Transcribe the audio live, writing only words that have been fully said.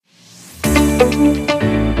Hi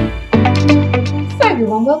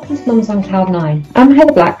everyone, welcome to Mums on Cloud 9. I'm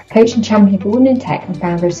Heather Black, coach and champion for Women in Tech and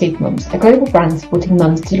founder of Supermums, a global brand supporting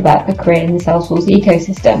mums to develop a career in the Salesforce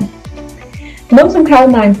ecosystem. The Mums on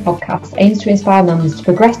Cloud 9 podcast aims to inspire mums to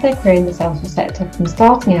progress their career in the Salesforce sector from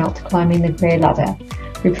starting out to climbing the career ladder.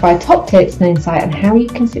 We provide top tips and insight on how you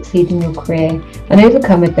can succeed in your career and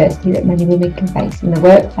overcome adversity that many women can face in the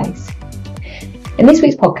workplace. In this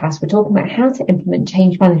week's podcast, we're talking about how to implement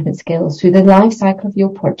change management skills through the life cycle of your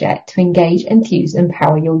project to engage, enthuse and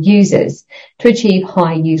empower your users to achieve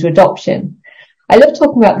high user adoption. I love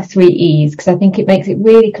talking about the 3 E's because I think it makes it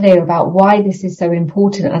really clear about why this is so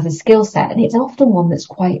important as a skill set, and it's often one that's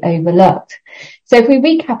quite overlooked. So if we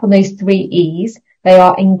recap on those 3 E's, they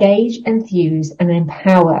are engage, enthuse and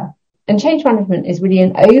empower. And change management is really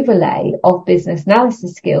an overlay of business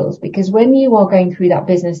analysis skills, because when you are going through that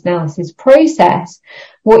business analysis process,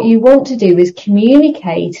 what you want to do is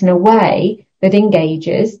communicate in a way that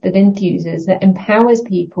engages, that enthuses, that empowers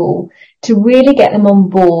people to really get them on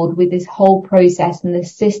board with this whole process and the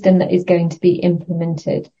system that is going to be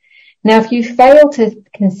implemented. Now, if you fail to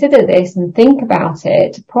consider this and think about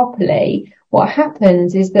it properly, what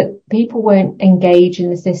happens is that people won't engage in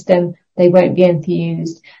the system, they won't be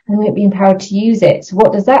enthused, and they won't be empowered to use it. So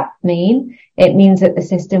what does that mean? It means that the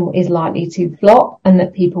system is likely to flop and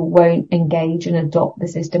that people won't engage and adopt the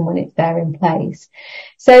system when it's there in place.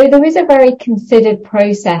 So there is a very considered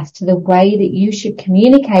process to the way that you should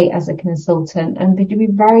communicate as a consultant, and to be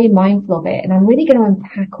very mindful of it. And I'm really going to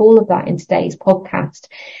unpack all of that in today's podcast.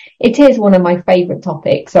 It is one of my favourite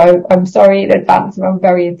topics, so I'm sorry in advance if I'm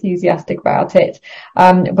very enthusiastic about it.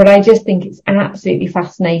 But I just think it's absolutely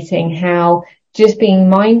fascinating how just being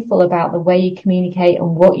mindful about the way you communicate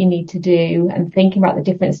and what you need to do, and thinking about the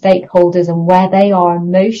different stakeholders and where they are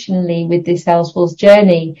emotionally with this Salesforce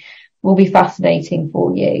journey will be fascinating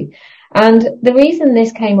for you. And the reason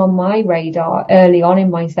this came on my radar early on in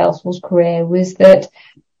my Salesforce career was that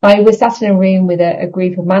I was sat in a room with a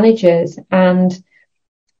group of managers, and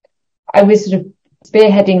I was sort of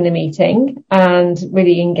spearheading the meeting and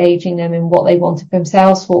really engaging them in what they wanted from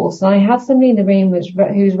Salesforce. And I had somebody in the room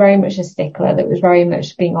who was very much a stickler, that was very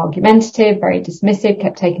much being argumentative, very dismissive,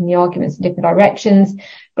 kept taking the arguments in different directions,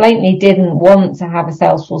 blatantly didn't want to have a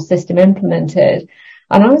Salesforce system implemented.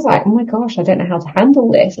 And I was like, oh my gosh, I don't know how to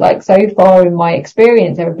handle this. Like, so far in my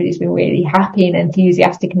experience, everybody's been really happy and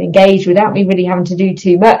enthusiastic and engaged without me really having to do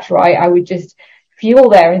too much, right? I would just fuel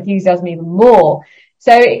their enthusiasm even more.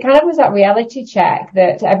 So it kind of was that reality check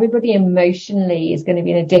that everybody emotionally is going to be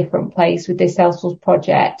in a different place with this Salesforce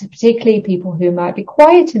project, particularly people who might be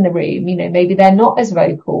quiet in the room. You know, maybe they're not as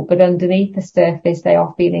vocal, but underneath the surface, they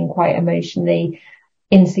are feeling quite emotionally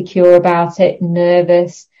insecure about it,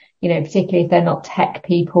 nervous. You know, particularly if they're not tech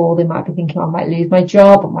people, they might be thinking, I might lose my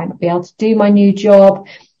job, I might not be able to do my new job.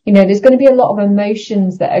 You know, there's going to be a lot of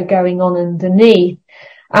emotions that are going on underneath.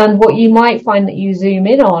 And what you might find that you zoom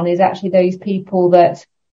in on is actually those people that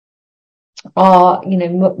are, you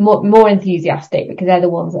know, more enthusiastic, because they're the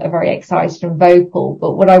ones that are very excited and vocal.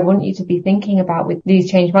 But what I want you to be thinking about with these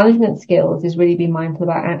change management skills is really be mindful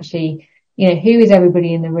about actually, you know, who is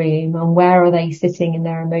everybody in the room and where are they sitting in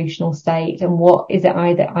their emotional state, and what is it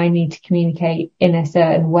that I need to communicate in a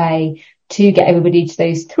certain way to get everybody to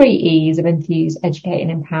those 3 E's of enthuse, educate and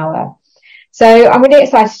empower. So I'm really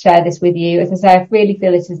excited to share this with you. As I say, I really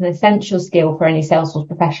feel it is an essential skill for any Salesforce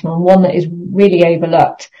professional, and one that is really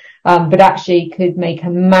overlooked, but actually could make a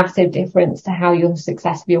massive difference to how your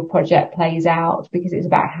success of your project plays out, because it's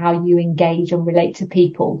about how you engage and relate to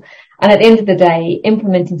people. And at the end of the day,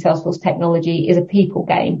 implementing Salesforce technology is a people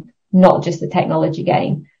game, not just a technology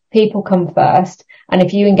game. People come first. And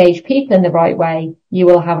if you engage people in the right way, you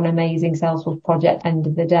will have an amazing Salesforce project at the end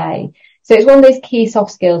of the day. So it's one of those key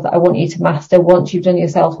soft skills that I want you to master once you've done your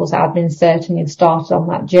Salesforce admin cert and you've started on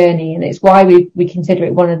that journey. And it's why we consider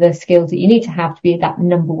it one of the skills that you need to have to be that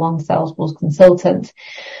number one Salesforce consultant.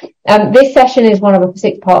 This session is one of a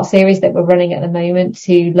 6-part series that we're running at the moment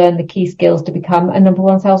to learn the key skills to become a number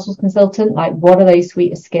one Salesforce consultant. Like, what are those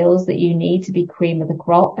suite of skills that you need to be cream of the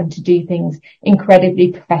crop and to do things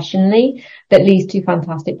incredibly professionally that leads to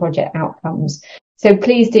fantastic project outcomes. So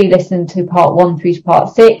please do listen to part 1 through to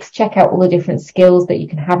part 6. Check out all the different skills that you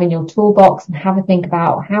can have in your toolbox and have a think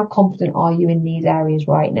about how confident are you in these areas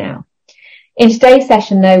right now. In today's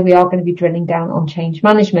session, though, we are going to be drilling down on change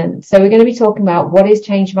management. So we're going to be talking about what is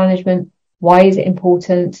change management, why is it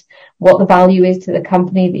important, what the value is to the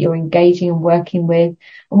company that you're engaging and working with,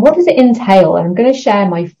 and what does it entail. And I'm going to share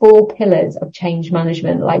my 4 pillars of change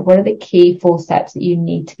management, like what are the key 4 steps that you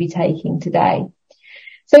need to be taking today.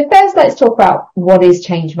 So first, let's talk about what is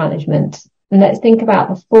change management. And let's think about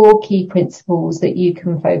the 4 key principles that you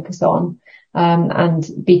can focus on and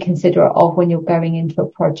be considerate of when you're going into a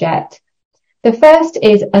project. The first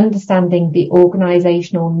is understanding the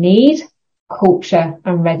organisational need, culture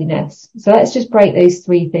and readiness. So let's just break those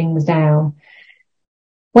 3 things down.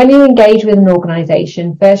 When you engage with an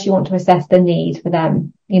organisation, first you want to assess the need for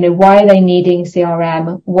them. Why are they needing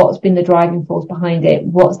CRM? What's been the driving force behind it?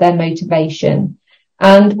 What's their motivation?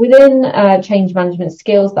 And within change management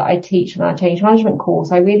skills that I teach in our change management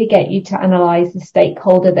course, I really get you to analyse the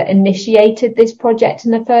stakeholder that initiated this project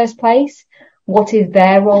in the first place. What is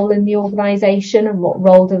their role in the organisation and what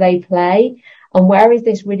role do they play? And where is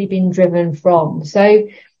this really being driven from? So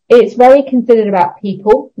it's very considered about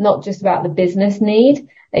people, not just about the business need.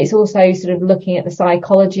 It's also sort of looking at the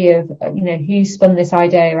psychology of, who spun this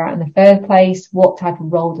idea out in the first place, what type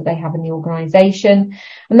of role do they have in the organisation.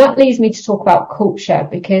 And that leads me to talk about culture,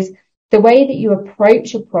 because the way that you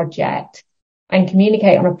approach a project and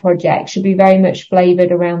communicate on a project should be very much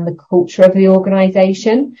flavoured around the culture of the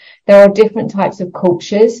organisation. There are different types of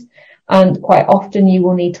cultures, and quite often you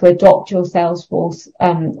will need to adopt your Salesforce,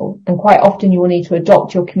 and quite often you will need to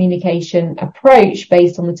adopt your communication approach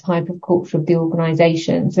based on the type of culture of the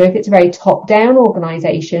organisation. So if it's a very top-down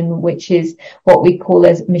organisation, which is what we call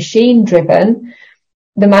as machine-driven,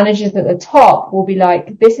 the managers at the top will be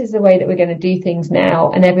like, this is the way that we're going to do things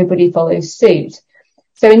now, and everybody follows suit.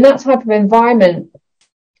 So in that type of environment,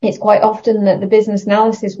 it's quite often that the business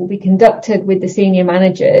analysis will be conducted with the senior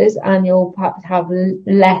managers, and you'll perhaps have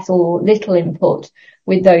less or little input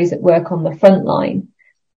with those that work on the front line.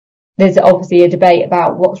 There's obviously a debate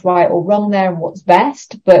about what's right or wrong there and what's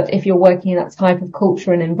best, but if you're working in that type of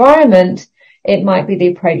culture and environment, it might be the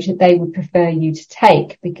approach that they would prefer you to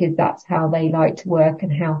take, because that's how they like to work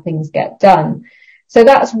and how things get done. So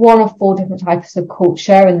that's one of 4 different types of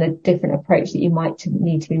culture and the different approach that you might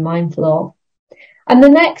need to be mindful of. And the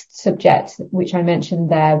next subject, which I mentioned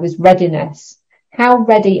there, was readiness. How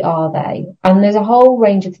ready are they? And there's a whole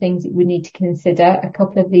range of things that we need to consider. A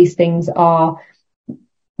couple of these things are,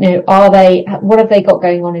 what have they got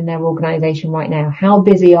going on in their organisation right now? How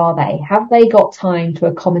busy are they? Have they got time to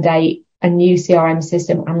accommodate a new CRM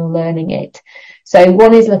system and learning it? So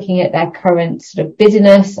one is looking at their current sort of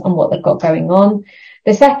busyness and what they've got going on.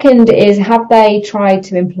 The second is, have they tried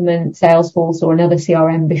to implement Salesforce or another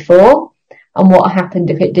CRM before? And what happened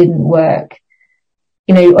if it didn't work?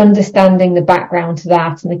 Understanding the background to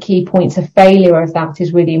that and the key points of failure of that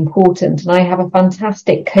is really important. And I have a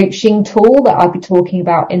fantastic coaching tool that I'll be talking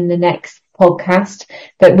about in the next podcast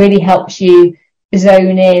that really helps you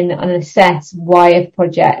zone in and assess why a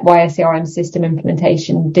CRM system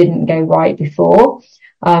implementation didn't go right before.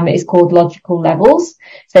 It's called Logical Levels.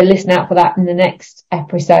 So listen out for that in the next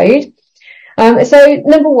episode. So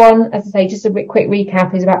number 1, as I say, just a quick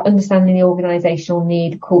recap, is about understanding the organisational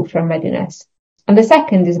need, culture and readiness. And the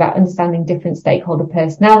second is about understanding different stakeholder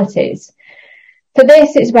personalities. For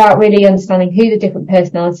this, it's about really understanding who the different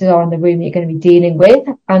personalities are in the room that you're going to be dealing with.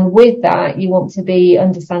 And with that, you want to be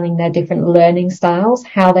understanding their different learning styles,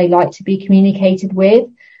 how they like to be communicated with,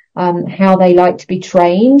 how they like to be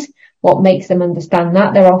trained, what makes them understand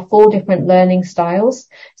that. There are 4 different learning styles.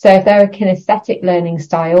 So if they're a kinesthetic learning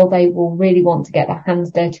style, they will really want to get their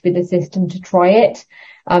hands dirty with the system to try it.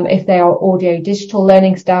 If they are audio digital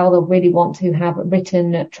learning style, they'll really want to have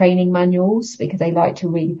written training manuals because they like to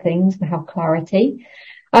read things and have clarity.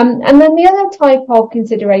 And then the other type of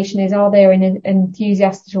consideration is, are they an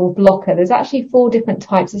enthusiast or blocker? There's actually 4 different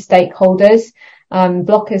types of stakeholders.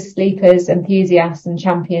 Blockers, sleepers, enthusiasts and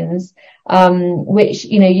champions, which,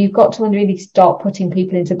 you've got to really start putting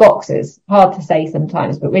people into boxes. Hard to say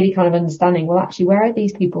sometimes, but really kind of understanding, well, actually, where are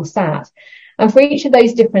these people sat? And for each of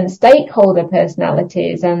those different stakeholder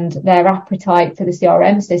personalities and their appetite for the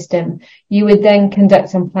CRM system, you would then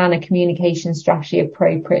conduct and plan a communication strategy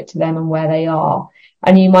appropriate to them and where they are.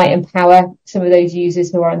 And you might empower some of those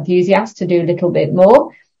users who are enthusiasts to do a little bit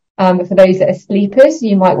more. For those that are sleepers,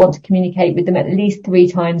 you might want to communicate with them at least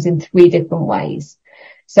 3 times in 3 different ways.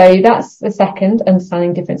 So that's the second,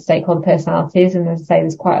 understanding different stakeholder personalities. And as I say,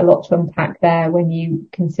 there's quite a lot to unpack there when you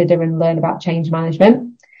consider and learn about change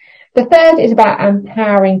management. The third is about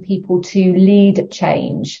empowering people to lead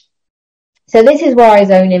change. So this is where I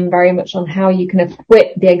zone in very much on how you can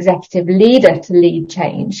equip the executive leader to lead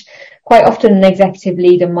change. Quite often an executive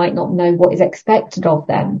leader might not know what is expected of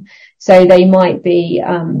them. So they might be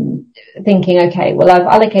thinking, okay, well, I've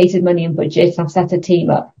allocated money and budget, I've set a team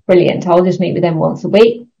up. Brilliant. I'll just meet with them once a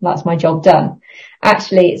week. That's my job done.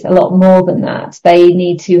 Actually, it's a lot more than that. They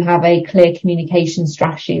need to have a clear communication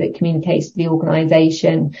strategy that communicates to the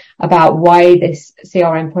organisation about why this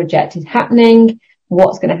CRM project is happening,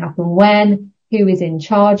 what's going to happen when, who is in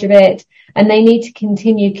charge of it, and they need to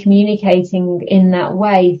continue communicating in that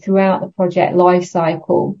way throughout the project life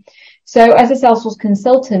cycle. So as a Salesforce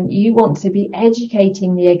consultant, you want to be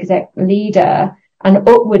educating the exec leader and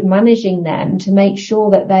upward managing them to make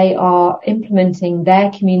sure that they are implementing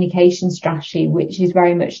their communication strategy, which is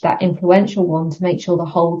very much that influential one, to make sure the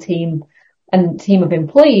whole team and team of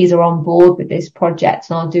employees are on board with this project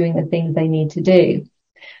and are doing the things they need to do.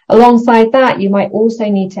 Alongside that, you might also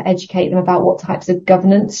need to educate them about what types of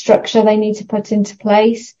governance structure they need to put into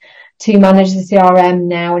place to manage the CRM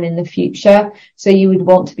now and in the future. So you would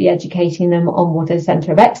want to be educating them on what a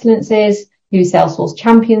centre of excellence is, who Salesforce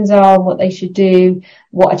champions are, what they should do,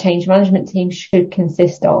 what a change management team should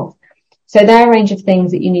consist of. So there are a range of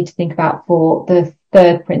things that you need to think about for the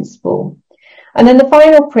third principle. And then the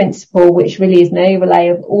final principle, which really is an overlay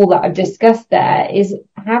of all that I've discussed there, is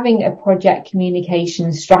having a project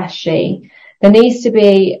communication strategy. There needs to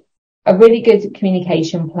be a really good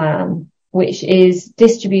communication plan, which is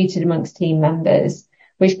distributed amongst team members,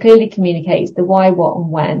 which clearly communicates the why, what, and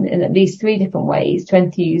when in at least 3 different ways to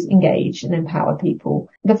enthuse, engage, and empower people.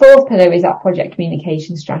 The fourth pillar is that project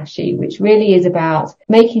communication strategy, which really is about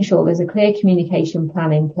making sure there's a clear communication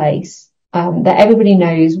plan in place, that everybody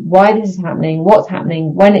knows why this is happening, what's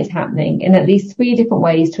happening, when it's happening, in at least 3 different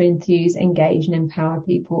ways to enthuse, engage, and empower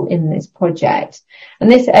people in this project. And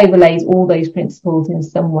this overlays all those principles in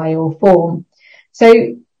some way or form. So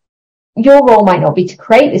your role might not be to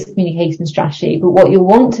create this communication strategy, but what you'll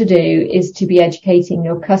want to do is to be educating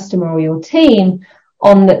your customer or your team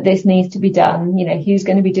on that this needs to be done, who's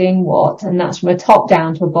going to be doing what, and that's from a top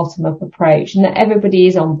down to a bottom up approach, and that everybody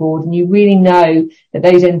is on board and you really know that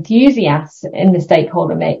those enthusiasts in the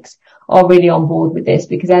stakeholder mix are really on board with this,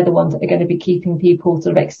 because they're the ones that are going to be keeping people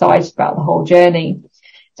sort of excited about the whole journey.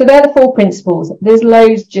 So they're the 4 principles. There's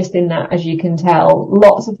loads just in that, as you can tell,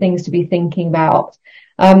 lots of things to be thinking about.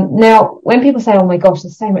 Now, when people say, oh my gosh,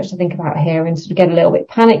 there's so much to think about here, and sort of get a little bit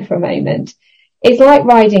panicked for a moment, it's like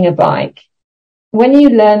riding a bike. When you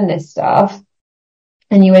learn this stuff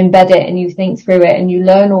and you embed it and you think through it and you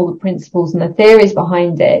learn all the principles and the theories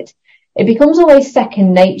behind it, it becomes always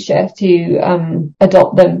second nature to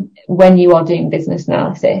adopt them when you are doing business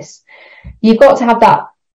analysis. You've got to have that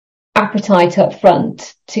appetite up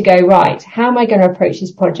front to go, right, how am I going to approach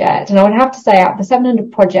this project? And I would have to say, out of the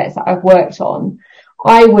 700 projects that I've worked on,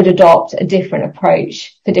 I would adopt a different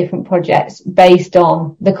approach for different projects based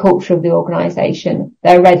on the culture of the organisation,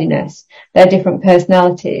 their readiness, their different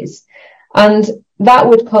personalities. And that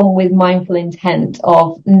would come with mindful intent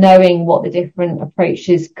of knowing what the different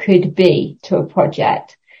approaches could be to a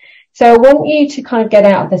project. So I want you to kind of get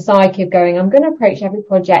out of the psyche of going, I'm going to approach every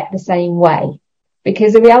project the same way,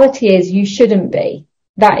 because the reality is you shouldn't be.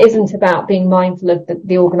 That isn't about being mindful of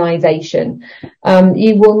the organisation.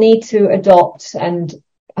 You will need to adopt and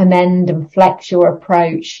amend and flex your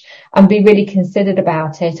approach and be really considered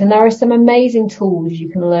about it. And there are some amazing tools you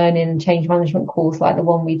can learn in a change management course like the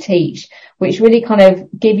one we teach, which really kind of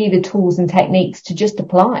give you the tools and techniques to just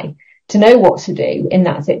apply, to know what to do in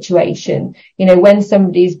that situation. When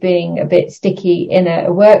somebody's being a bit sticky in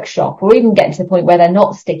a workshop, or even get to the point where they're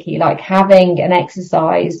not sticky, like having an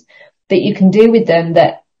exercise that you can do with them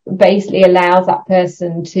that basically allows that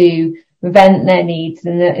person to vent their needs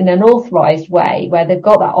in an authorized way, where they've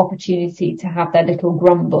got that opportunity to have their little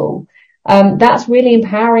grumble. That's really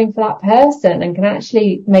empowering for that person and can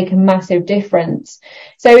actually make a massive difference.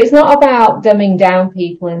 So it's not about dumbing down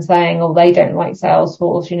people and saying, oh, they don't like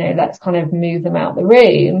Salesforce, let's kind of move them out the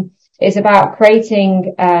room. It's about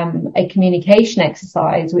creating a communication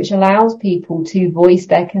exercise which allows people to voice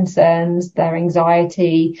their concerns, their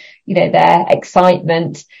anxiety, their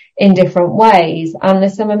excitement in different ways. And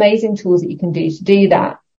there's some amazing tools that you can do to do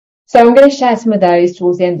that. So I'm going to share some of those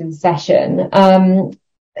towards the end of the session.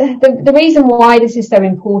 The reason why this is so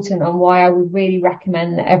important and why I would really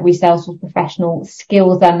recommend that every Salesforce professional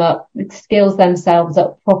skills themselves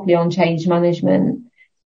up properly on change management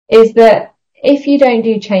is that if you don't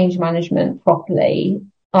do change management properly,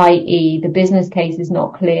 i.e. the business case is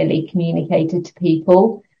not clearly communicated to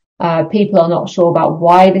people, people are not sure about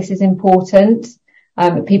why this is important,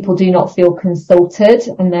 people do not feel consulted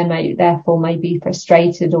and they therefore may be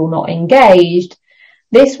frustrated or not engaged,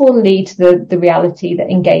 this will lead to the reality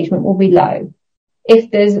that engagement will be low.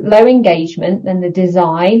 If there's low engagement, then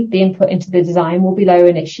the input into the design will be low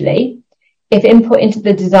initially. If input into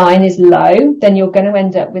the design is low, then you're going to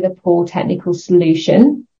end up with a poor technical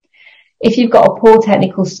solution. If you've got a poor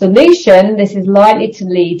technical solution, this is likely to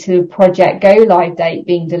lead to project go live date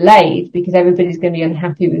being delayed because everybody's going to be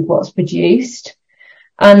unhappy with what's produced.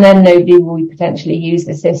 and then nobody will potentially use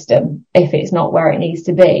the system if it's not where it needs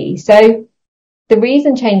to be. So the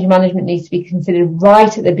reason change management needs to be considered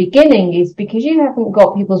right at the beginning is because you haven't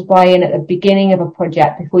got people's buy-in at the beginning of a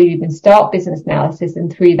project before you even start business analysis,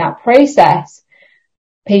 and through that process,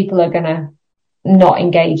 people are going to not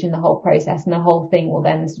engage in the whole process, and the whole thing will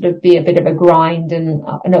then sort of be a bit of a grind and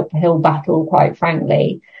an uphill battle, quite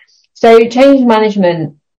frankly. So change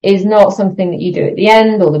management is not something that you do at the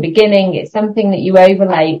end or the beginning. It's something that you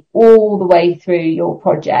overlay all the way through your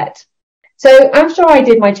project. So after I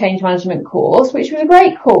did my change management course, which was a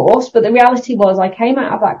great course, but the reality was I came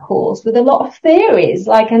out of that course with a lot of theories,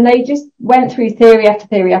 and they just went through theory after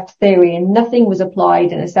theory after theory, and nothing was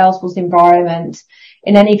applied in a Salesforce environment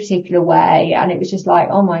in any particular way. And it was just like,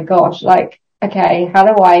 oh my gosh, okay, how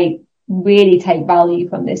do I really take value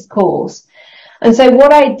from this course? And so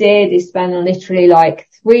what I did is spend literally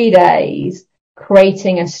 3 days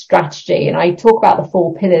creating a strategy. And I talk about the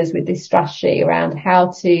 4 pillars with this strategy around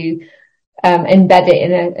how to embed it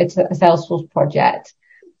in a Salesforce project,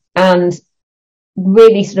 and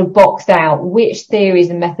really sort of boxed out which theories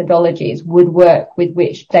and methodologies would work with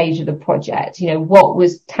which stage of the project. What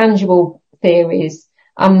was tangible theories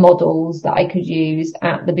and models that I could use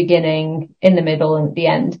at the beginning, in the middle, and at the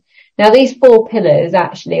end. Now, these 4 pillars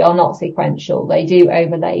actually are not sequential. They do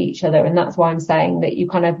overlay each other. And that's why I'm saying that you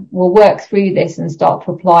kind of will work through this and start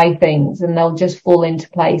to apply things, and they'll just fall into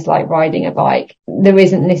place like riding a bike. There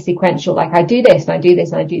isn't this sequential, I do this and I do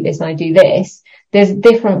this and I do this and I do this. There's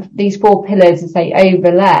these 4 pillars as they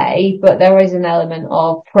overlay, but there is an element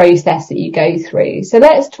of process that you go through. So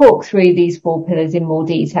let's talk through these 4 pillars in more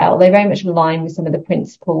detail. They very much align with some of the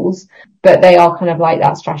principles, but they are kind of like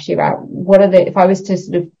that strategy about if I was to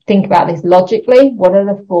sort of think about this logically, what are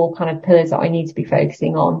the 4 kind of pillars that I need to be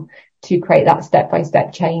focusing on to create that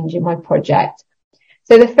step-by-step change in my project?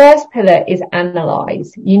 So the first pillar is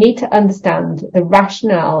analyze. You need to understand the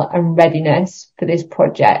rationale and readiness for this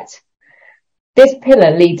project. This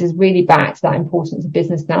pillar leads us really back to that importance of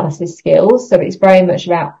business analysis skills. So it's very much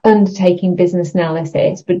about undertaking business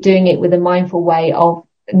analysis, but doing it with a mindful way of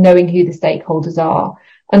knowing who the stakeholders are,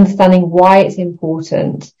 understanding why it's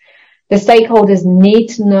important. The stakeholders need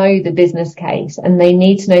to know the business case, and they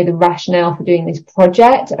need to know the rationale for doing this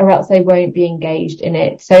project, or else they won't be engaged in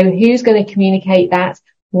it. So who's going to communicate that?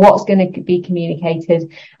 What's going to be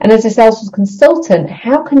communicated? And as a Salesforce consultant,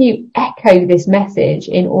 how can you echo this message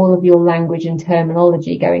in all of your language and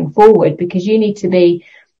terminology going forward? Because you need to be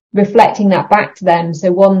reflecting that back to them.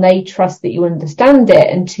 So 1, they trust that you understand it,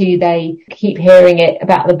 and 2, they keep hearing it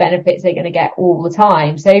about the benefits they're going to get all the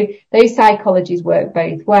time. So those psychologies work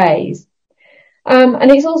both ways. And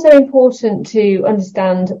it's also important to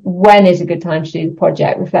understand when is a good time to do the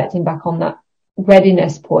project, reflecting back on that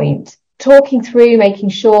readiness point. Talking through, making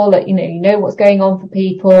sure that, you know what's going on for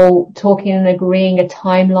people, talking and agreeing a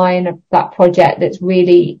timeline of that project that's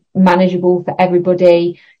really manageable for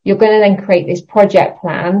everybody. You're going to then create this project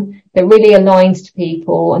plan that really aligns to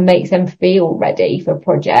people and makes them feel ready for a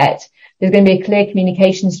project. There's going to be a clear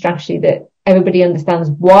communication strategy that everybody understands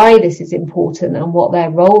why this is important and what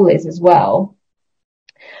their role is as well.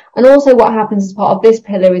 And also what happens as part of this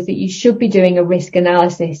pillar is that you should be doing a risk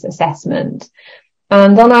analysis assessment.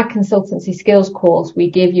 And on our consultancy skills course, we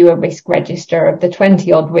give you a risk register of the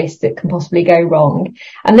 20 odd risks that can possibly go wrong.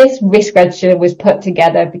 And this risk register was put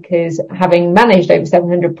together because, having managed over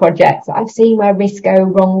 700 projects, I've seen where risks go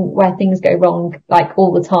wrong, where things go wrong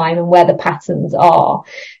all the time, and where the patterns are.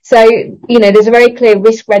 So, there's a very clear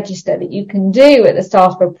risk register that you can do at the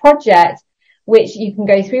start of a project, which you can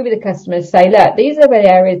go through with the customers, say, look, these are the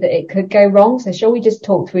areas that it could go wrong. So shall we just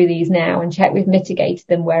talk through these now and check we've mitigated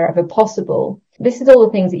them wherever possible? This is all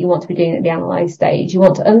the things that you want to be doing at the analyze stage. You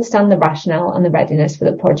want to understand the rationale and the readiness for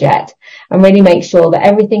the project, and really make sure that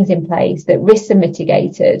everything's in place, that risks are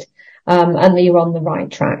mitigated, and that you're on the right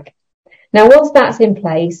track. Now, once that's in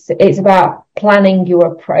place, it's about planning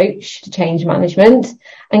your approach to change management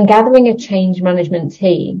and gathering a change management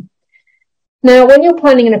team. Now, when you're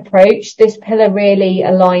planning an approach, this pillar really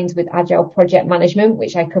aligns with Agile project management,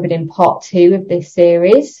 which I covered in part 2 of this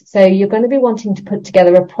series. So you're going to be wanting to put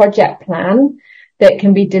together a project plan that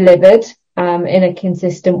can be delivered in a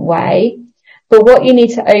consistent way. But what you need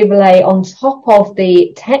to overlay on top of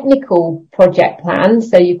the technical project plan,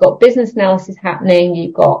 so you've got business analysis happening,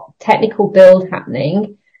 you've got technical build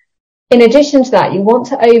happening. In addition to that, you want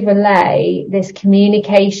to overlay this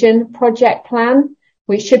communication project plan,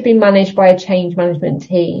 which should be managed by a change management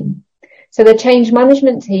team. So the change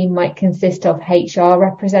management team might consist of HR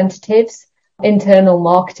representatives, internal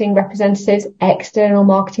marketing representatives, external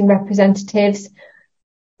marketing representatives,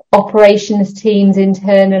 operations teams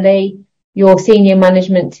internally, your senior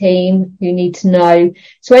management team who need to know.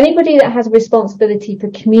 So anybody that has a responsibility for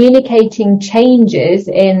communicating changes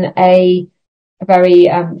in a very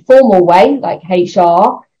formal way, like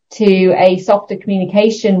HR, to a softer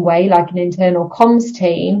communication way, like an internal comms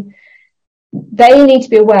team, they need to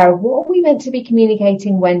be aware of what are we meant to be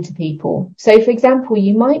communicating when to people. So, for example,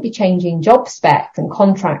 you might be changing job specs and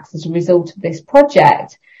contracts as a result of this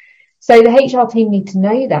project. So the HR team need to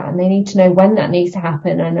know that, and they need to know when that needs to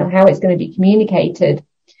happen and how it's going to be communicated.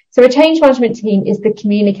 So a change management team is the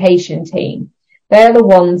communication team. They're the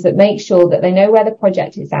ones that make sure that they know where the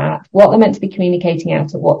project is at, what they're meant to be communicating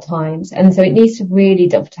out at what times. And so it needs to really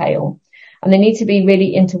dovetail. And they need to be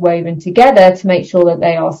really interwoven together to make sure that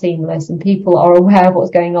they are seamless and people are aware of what's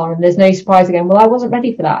going on. And there's no surprise again, well, I wasn't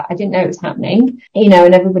ready for that. I didn't know it was happening,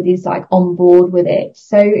 and everybody's like on board with it.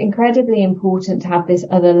 So incredibly important to have this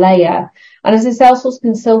other layer. And as a Salesforce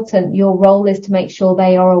consultant, your role is to make sure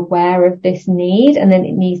they are aware of this need, and then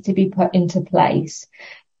it needs to be put into place.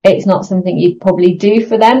 It's not something you'd probably do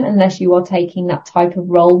for them unless you are taking that type of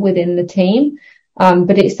role within the team.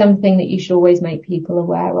 But it's something that you should always make people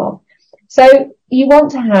aware of. So you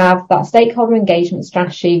want to have that stakeholder engagement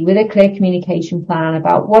strategy with a clear communication plan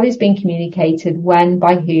about what is being communicated, when,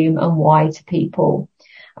 by whom, and why to people.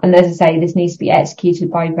 And as I say, this needs to be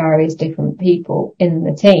executed by various different people in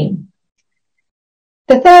the team.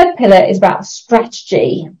 The third pillar is about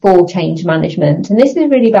strategy for change management. And this is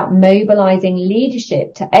really about mobilizing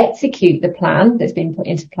leadership to execute the plan that's been put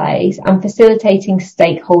into place and facilitating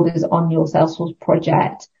stakeholders on your Salesforce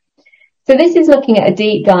project. So this is looking at a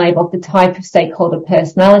deep dive of the type of stakeholder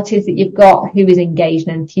personalities that you've got, who is engaged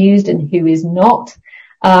and enthused and who is not.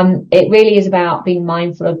 It really is about being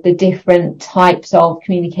mindful of the different types of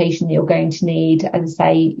communication that you're going to need. As I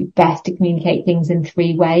say, best to communicate things in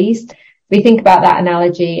 3 ways. We think about that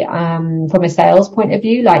analogy from a sales point of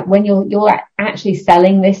view, like when you're actually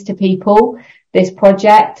selling this to people, this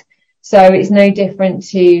project. So it's no different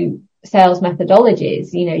to sales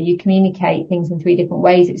methodologies. You communicate things in 3 different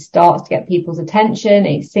ways. It starts to get people's attention.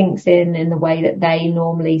 It sinks in the way that they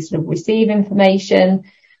normally sort of receive information.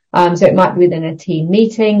 So it might be within a team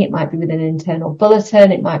meeting. It might be within an internal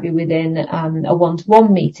bulletin. It might be within a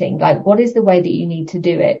one-to-one meeting. Like, what is the way that you need to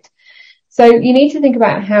do it? So you need to think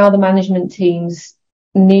about how the management teams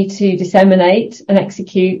need to disseminate and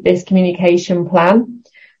execute this communication plan.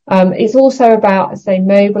 It's also about, say,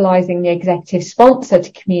 mobilizing the executive sponsor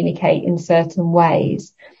to communicate in certain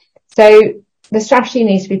ways. So the strategy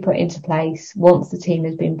needs to be put into place once the team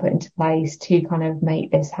has been put into place to kind of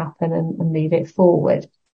make this happen and move it forward.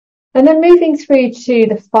 And then moving through to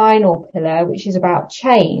the final pillar, which is about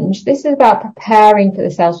change. This is about preparing for the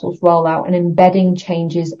Salesforce rollout and embedding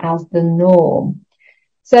changes as the norm.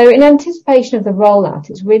 So in anticipation of the rollout,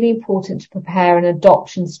 it's really important to prepare an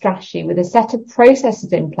adoption strategy with a set of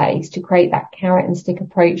processes in place to create that carrot and stick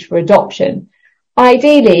approach for adoption.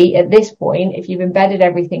 Ideally, at this point, if you've embedded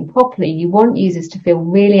everything properly, you want users to feel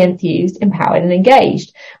really enthused, empowered, and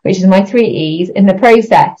engaged, which is my 3 E's in the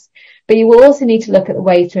process. But you will also need to look at the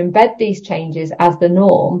ways to embed these changes as the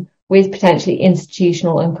norm with potentially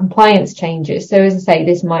institutional and compliance changes. So as I say,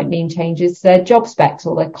 this might mean changes to their job specs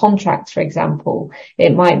or their contracts, for example.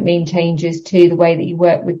 It might mean changes to the way that you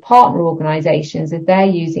work with partner organizations if they're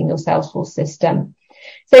using your Salesforce system.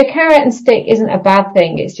 So carrot and stick isn't a bad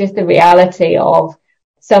thing. It's just the reality of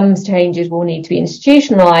some changes will need to be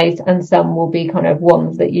institutionalized and some will be kind of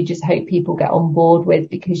ones that you just hope people get on board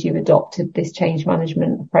with because you've adopted this change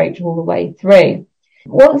management approach all the way through.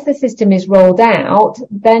 Once the system is rolled out,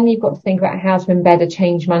 then you've got to think about how to embed a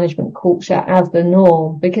change management culture as the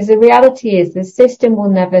norm, because the reality is the system will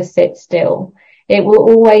never sit still. It will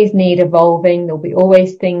always need evolving. There'll be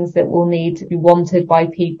always things that will need to be wanted by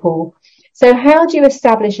people. So how do you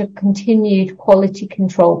establish a continued quality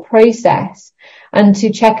control process and to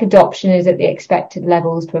check adoption is at the expected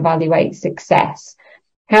levels to evaluate success?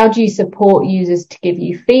 How do you support users to give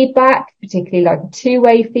you feedback, particularly like a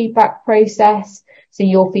 2-way feedback process? So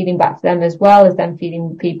you're feeding back to them as well as them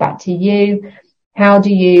feeding feedback to you. How do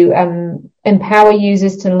you empower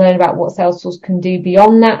users to learn about what Salesforce can do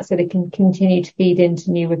beyond that so they can continue to feed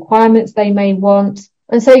into new requirements they may want?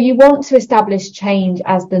 And so you want to establish change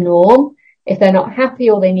as the norm. If they're not happy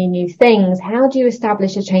or they need new things, how do you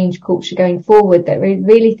establish a change culture going forward that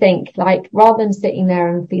really think, like, rather than sitting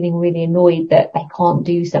there and feeling really annoyed that they can't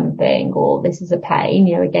do something or this is a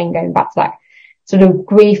pain, again, going back to that sort of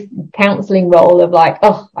grief counselling role of like,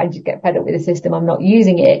 oh, I just get fed up with the system, I'm not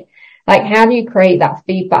using it. Like, how do you create that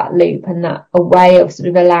feedback loop and that a way of sort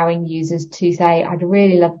of allowing users to say, I'd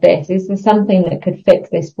really love this. Is there something that could fix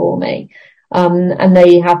this for me? and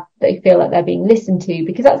they feel like they're being listened to,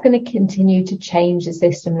 because that's going to continue to change the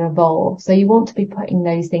system and evolve. So you want to be putting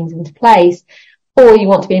those things into place, or you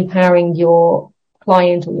want to be empowering your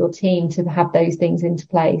client or your team to have those things into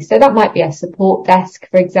place. So that might be a support desk,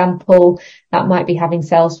 for example. That might be having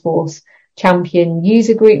Salesforce champion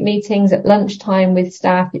user group meetings at lunchtime with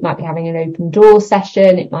staff. It might be having an open door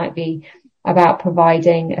session. It might be about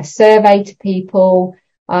providing a survey to people.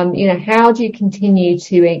 How do you continue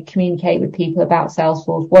to communicate with people about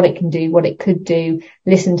Salesforce, what it can do, what it could do,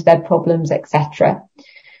 listen to their problems, etc.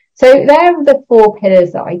 So there are the 4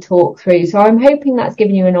 pillars that I talk through. So I'm hoping that's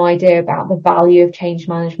given you an idea about the value of change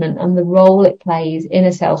management and the role it plays in a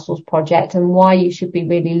Salesforce project, and why you should be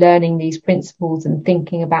really learning these principles and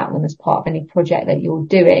thinking about them as part of any project that you're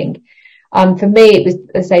doing. For me, it was,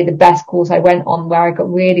 let's say, the best course I went on, where I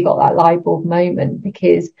really got that light bulb moment,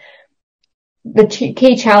 because the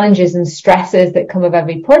key challenges and stresses that come of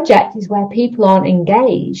every project is where people aren't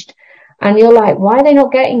engaged. And you're like, why are they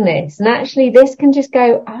not getting this? And actually this can just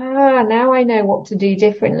go, now I know what to do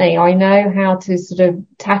differently. I know how to sort of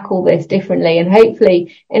tackle this differently, and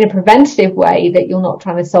hopefully in a preventative way, that you're not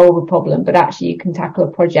trying to solve a problem, but actually you can tackle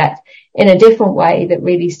a project in a different way that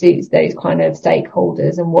really suits those kind of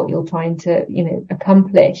stakeholders and what you're trying to,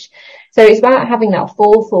 accomplish. So it's about having that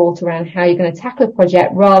forethought around how you're going to tackle a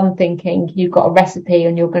project, rather than thinking you've got a recipe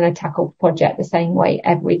and you're going to tackle the project the same way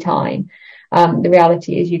every time. The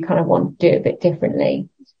reality is you kind of want to do it a bit differently.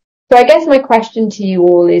 So I guess my question to you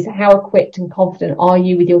all is, how equipped and confident are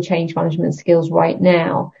you with your change management skills right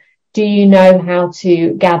now? Do you know how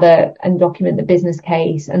to gather and document the business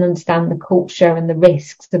case and understand the culture and the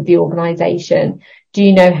risks of the organisation? Do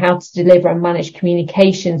you know how to deliver and manage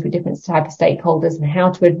communications with different types of stakeholders, and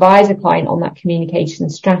how to advise a client on that communication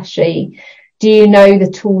strategy? Do you know the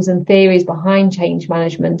tools and theories behind change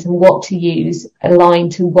management and what to use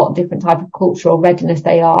aligned to what different type of cultural readiness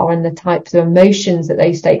they are and the types of emotions that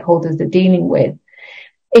those stakeholders are dealing with?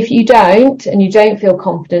 If you don't, and you don't feel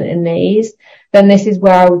confident in these, then this is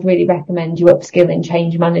where I would really recommend you upskill in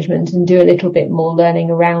change management and do a little bit more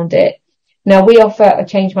learning around it. Now, we offer a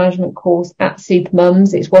change management course at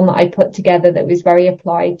Supermums. It's one that I put together that was very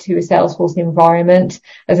applied to a Salesforce environment.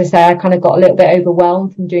 As I say, I kind of got a little bit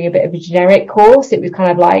overwhelmed from doing a bit of a generic course. It was kind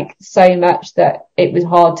of like so much that it was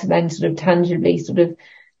hard to then sort of tangibly sort of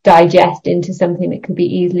digest into something that could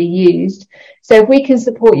be easily used. So if we can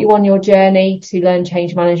support you on your journey to learn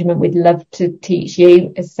change management, we'd love to teach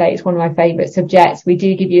you. As I say, it's one of my favourite subjects. We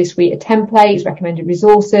do give you a suite of templates, recommended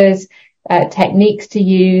resources, techniques to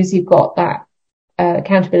use. You've got that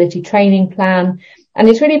accountability training plan, and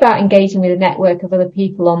it's really about engaging with a network of other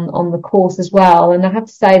people on the course as well. And I have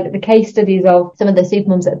to say that the case studies of some of the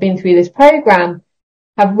Supermums that have been through this program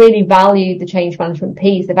have really valued the change management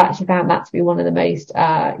piece. They've actually found that to be one of the most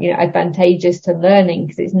advantageous to learning,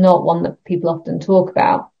 because it's not one that people often talk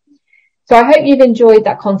about. So I hope you've enjoyed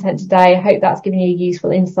that content today. I hope that's given you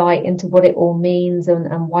useful insight into what it all means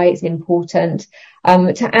and why it's important.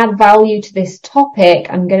 To add value to this topic,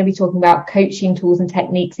 I'm going to be talking about coaching tools and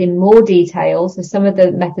techniques in more detail. So some of the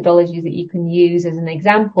methodologies that you can use as an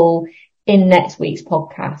example in next week's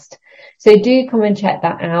podcast. So do come and check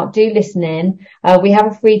that out. Do listen in. We have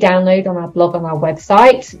a free download on our blog on our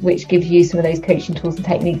website, which gives you some of those coaching tools and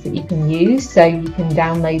techniques that you can use. So you can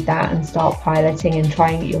download that and start piloting and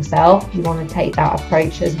trying it yourself if you want to take that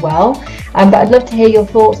approach as well. But I'd love to hear your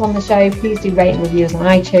thoughts on the show. Please do rate and review us on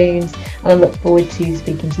iTunes, and I look forward to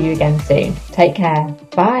speaking to you again soon. Take care.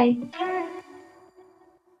 Bye.